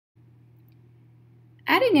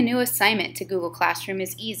Adding a new assignment to Google Classroom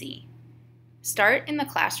is easy. Start in the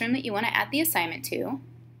classroom that you want to add the assignment to.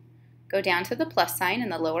 Go down to the plus sign in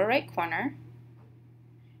the lower right corner.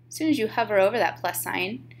 As soon as you hover over that plus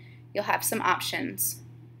sign, you'll have some options.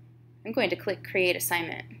 I'm going to click Create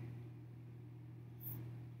Assignment.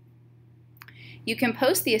 You can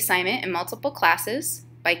post the assignment in multiple classes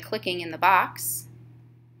by clicking in the box.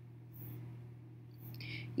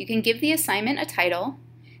 You can give the assignment a title.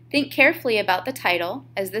 Think carefully about the title,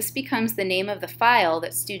 as this becomes the name of the file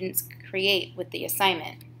that students create with the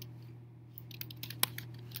assignment.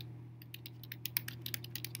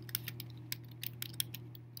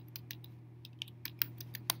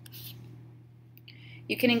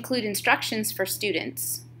 You can include instructions for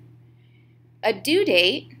students. A due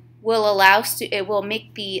date will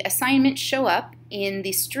make the assignment show up in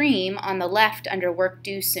the stream on the left under Work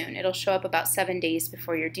Due Soon. It'll show up about 7 days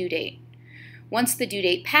before your due date. Once the due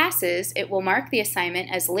date passes, it will mark the assignment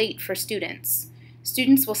as late for students.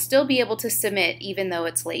 Students will still be able to submit even though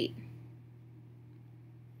it's late.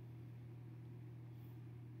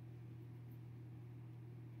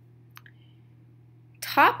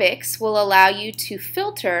 Topics will allow you to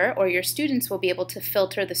filter, or your students will be able to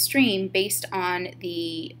filter the stream based on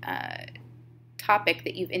the topic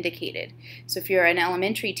that you've indicated. So if you're an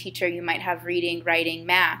elementary teacher, you might have reading, writing,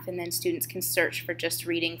 math, and then students can search for just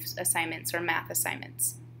reading assignments or math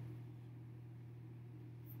assignments.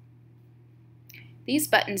 These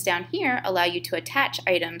buttons down here allow you to attach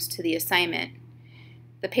items to the assignment.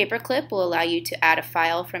 The paperclip will allow you to add a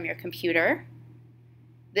file from your computer.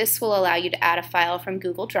 This will allow you to add a file from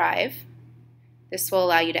Google Drive. This will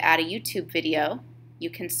allow you to add a YouTube video. You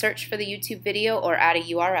can search for the YouTube video or add a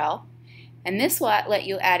URL. And this will let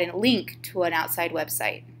you add a link to an outside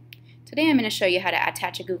website. Today I'm going to show you how to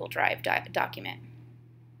attach a Google Drive document.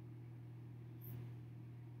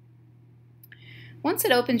 Once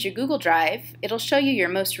it opens your Google Drive, it'll show you your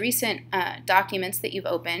most recent documents that you've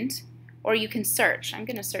opened, or you can search. I'm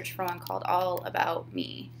going to search for one called All About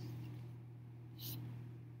Me.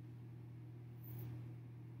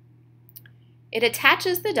 It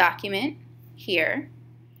attaches the document here.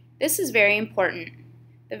 This is very important.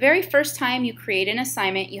 The very first time you create an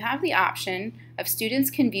assignment, you have the option of Students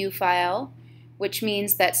Can View File, which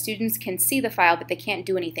means that students can see the file but they can't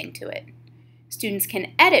do anything to it. Students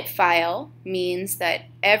Can Edit File means that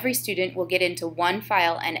every student will get into one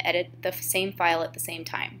file and edit the same file at the same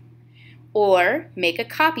time. Or Make a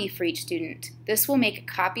Copy for each student. This will make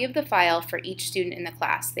a copy of the file for each student in the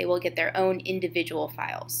class. They will get their own individual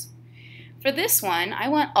files. For this one, I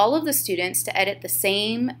want all of the students to edit the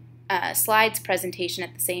same slides presentation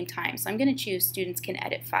at the same time, so I'm going to choose Students Can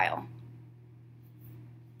Edit File.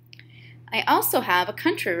 I also have a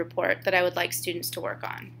country report that I would like students to work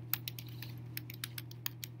on.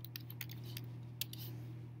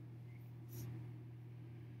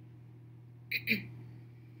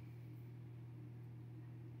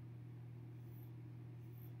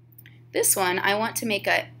 This one, I want to make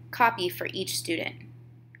a copy for each student.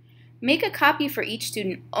 Make a Copy for each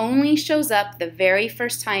student only shows up the very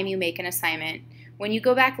first time you make an assignment. When you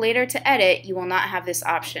go back later to edit, you will not have this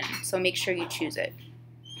option, so make sure you choose it.